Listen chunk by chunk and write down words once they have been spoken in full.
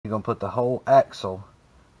going to put the whole axle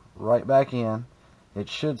right back in. It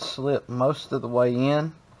should slip most of the way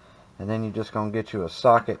in, and then you're just going to get you a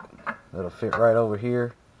socket that'll fit right over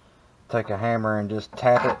here. Take a hammer and just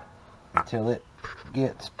tap it until it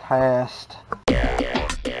gets past.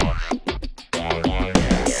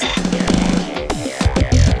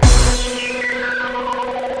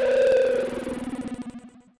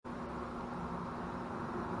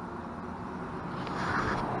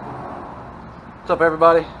 What's up,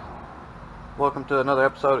 everybody? Welcome to another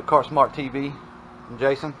episode of Car Smart TV. I'm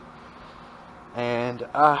Jason, and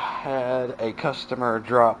I had a customer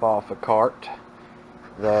drop off a cart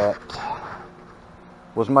that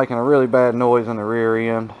was making a really bad noise in the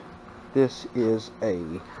rear end. This is a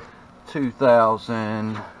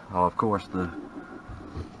 2000, of course, the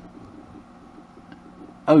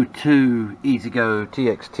 02 EZGO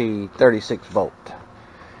TXT 36 volt,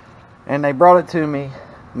 and they brought it to me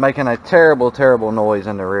making a terrible noise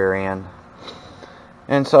in the rear end.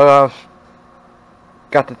 And so I've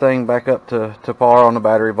got the thing back up to par on the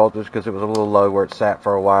battery voltage, because it was a little low where it sat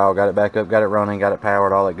for a while. Got it back up, got it running, got it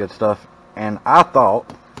powered, all that good stuff. And I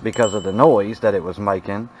thought, because of the noise that it was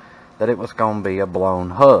making, that it was going to be a blown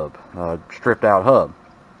hub, a stripped out hub.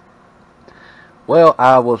 Well,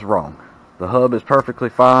 I was wrong. The hub is perfectly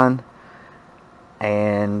fine,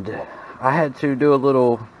 and I had to do a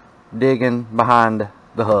little digging behind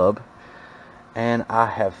the hub, and I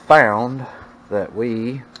have found that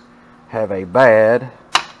we have a bad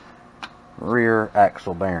rear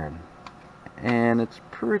axle bearing, and it's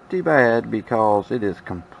pretty bad because it is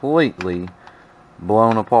completely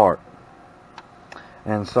blown apart.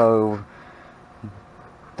 And so,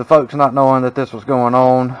 the folks not knowing that this was going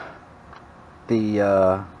on,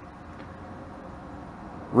 the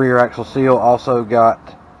rear axle seal also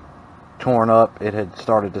got torn up. It had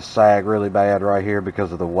started to sag really bad right here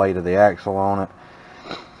because of the weight of the axle on it.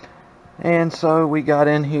 And so we got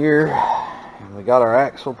in here and we got our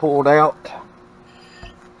axle pulled out,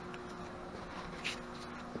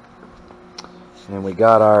 and we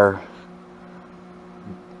got our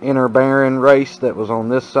inner bearing race that was on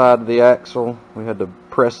this side of the axle. We had to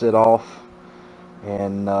press it off,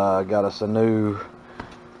 and got us a new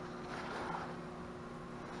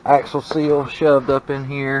axle seal shoved up in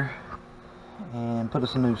here, and put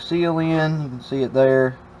us a new seal in. You can see it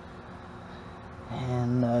there.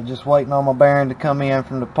 And just waiting on my bearing to come in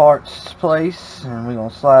from the parts place, and we're going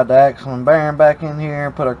to slide the axle and bearing back in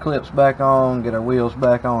here, put our clips back on, get our wheels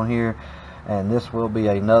back on here, and this will be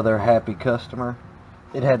another happy customer.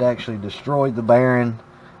 It had actually destroyed the bearing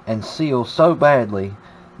and seal so badly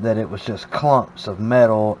that it was just clumps of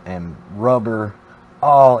metal and rubber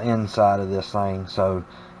all inside of this thing. So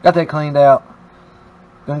got that cleaned out,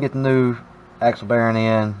 gonna get the new axle bearing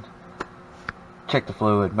in, check the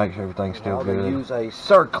fluid, make sure everything's still good. Use a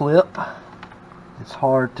circlip. It's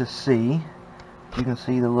hard to see. You can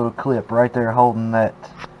see the little clip right there holding that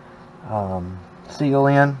seal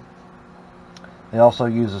in. They also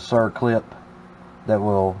use a circlip that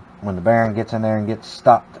will, when the bearing gets in there and gets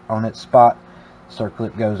stopped on its spot, the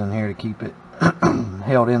circlip goes in here to keep it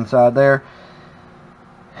held inside there.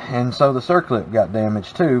 And so the circlip got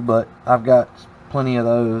damaged too, but I've got plenty of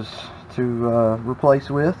those to replace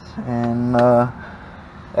with, and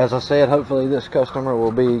as I said, hopefully this customer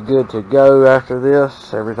will be good to go after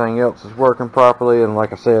this. Everything else is working properly, and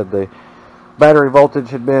like I said, the battery voltage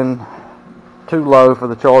had been too low for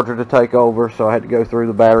the charger to take over, so I had to go through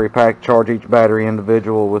the battery pack, charge each battery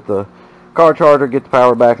individual with the car charger, get the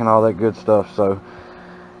power back and all that good stuff. So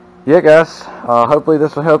yeah, guys, hopefully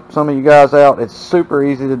this will help some of you guys out. It's super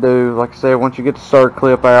easy to do. Like I said, once you get the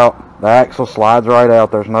circlip out, the axle slides right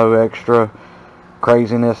out. There's no extra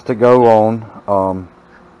craziness to go on.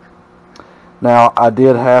 Now, I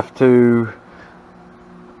did have to,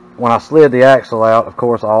 when I slid the axle out, of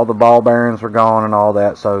course, all the ball bearings were gone and all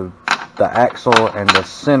that, so the axle and the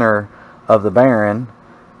center of the bearing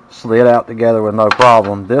slid out together with no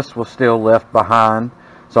problem. This was still left behind,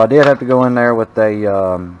 so I did have to go in there with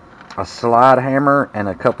a slide hammer and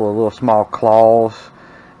a couple of little small claws.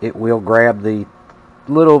 It will grab the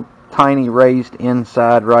little tiny raised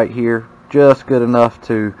inside right here, just good enough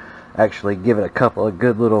to actually give it a couple of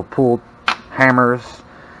good little pull hammers,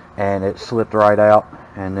 and it slipped right out.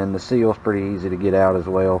 And then the seal's pretty easy to get out as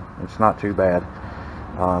well. It's not too bad.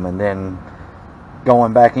 And then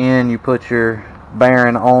going back in, you put your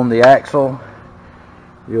bearing on the axle.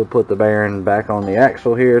 You'll put the bearing back on the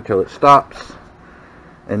axle here till it stops,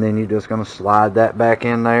 and then you're just going to slide that back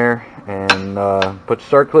in there and put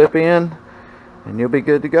your circlip in, and you'll be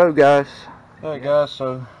good to go, guys. Alright guys,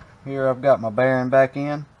 so here I've got my bearing back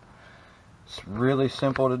in. It's really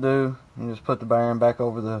simple to do. You just put the bearing back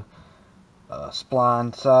over the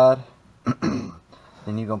spline side.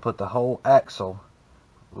 Then you're going to put the whole axle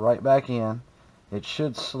right back in. It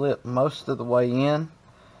should slip most of the way in,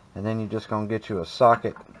 and then you're just going to get you a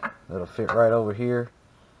socket that'll fit right over here.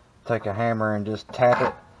 Take a hammer and just tap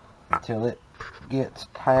it until it gets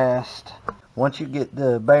past. Once you get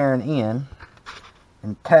the bearing in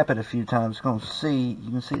and tap it a few times, you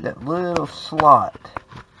can see that little slot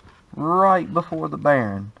right before the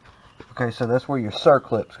bearing. Okay, so that's where your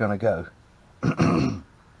circlip's going to go.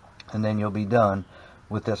 And then you'll be done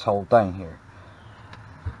with this whole thing here.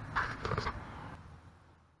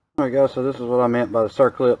 There we go. So this is what I meant by the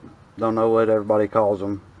circlip. Don't know what everybody calls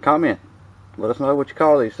them. Comment. Let us know what you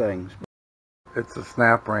call these things. It's a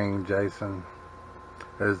snap ring, Jason.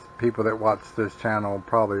 As people that watch this channel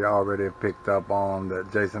probably already have picked up on,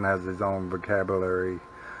 that Jason has his own vocabulary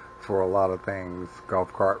for a lot of things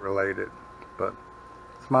golf cart related. But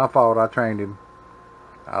it's my fault. I trained him.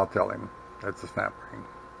 I'll tell him it's a snap ring.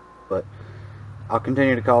 But I'll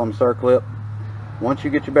continue to call them circlip. Once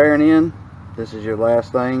you get your bearing in, this is your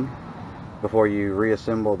last thing before you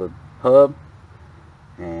reassemble the hub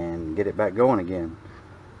and get it back going again.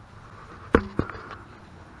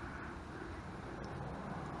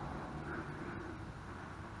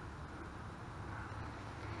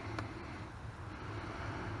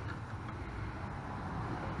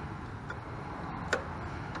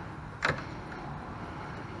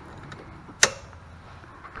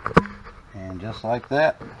 And just like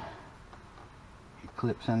that, it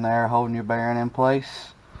clips in there holding your bearing in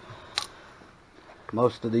place.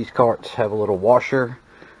 Most of these carts have a little washer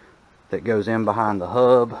that goes in behind the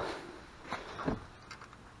hub.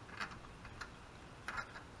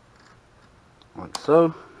 Like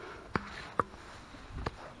so.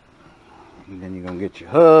 And then you're going to get your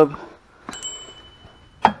hub.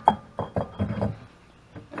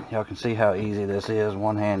 Y'all can see how easy this is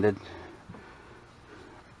one-handed.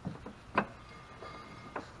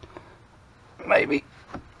 Maybe.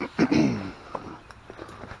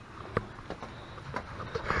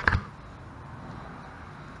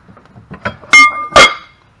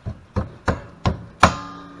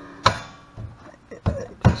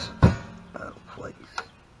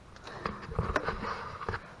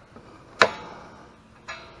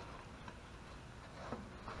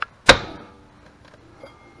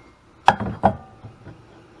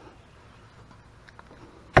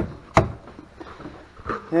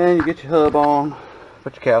 And you get your hub on,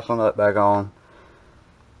 put your capsule nut back on,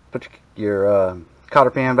 put your cotter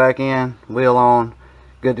pin back in, wheel on,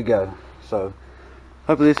 good to go. So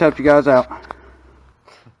hopefully this helped you guys out.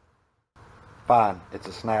 Fine, it's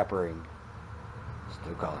a snap ring.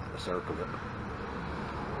 Still calling it a circle.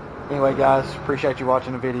 Anyway guys, appreciate you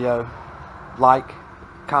watching the video. Like,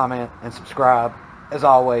 comment, and subscribe. As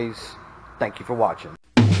always, thank you for watching.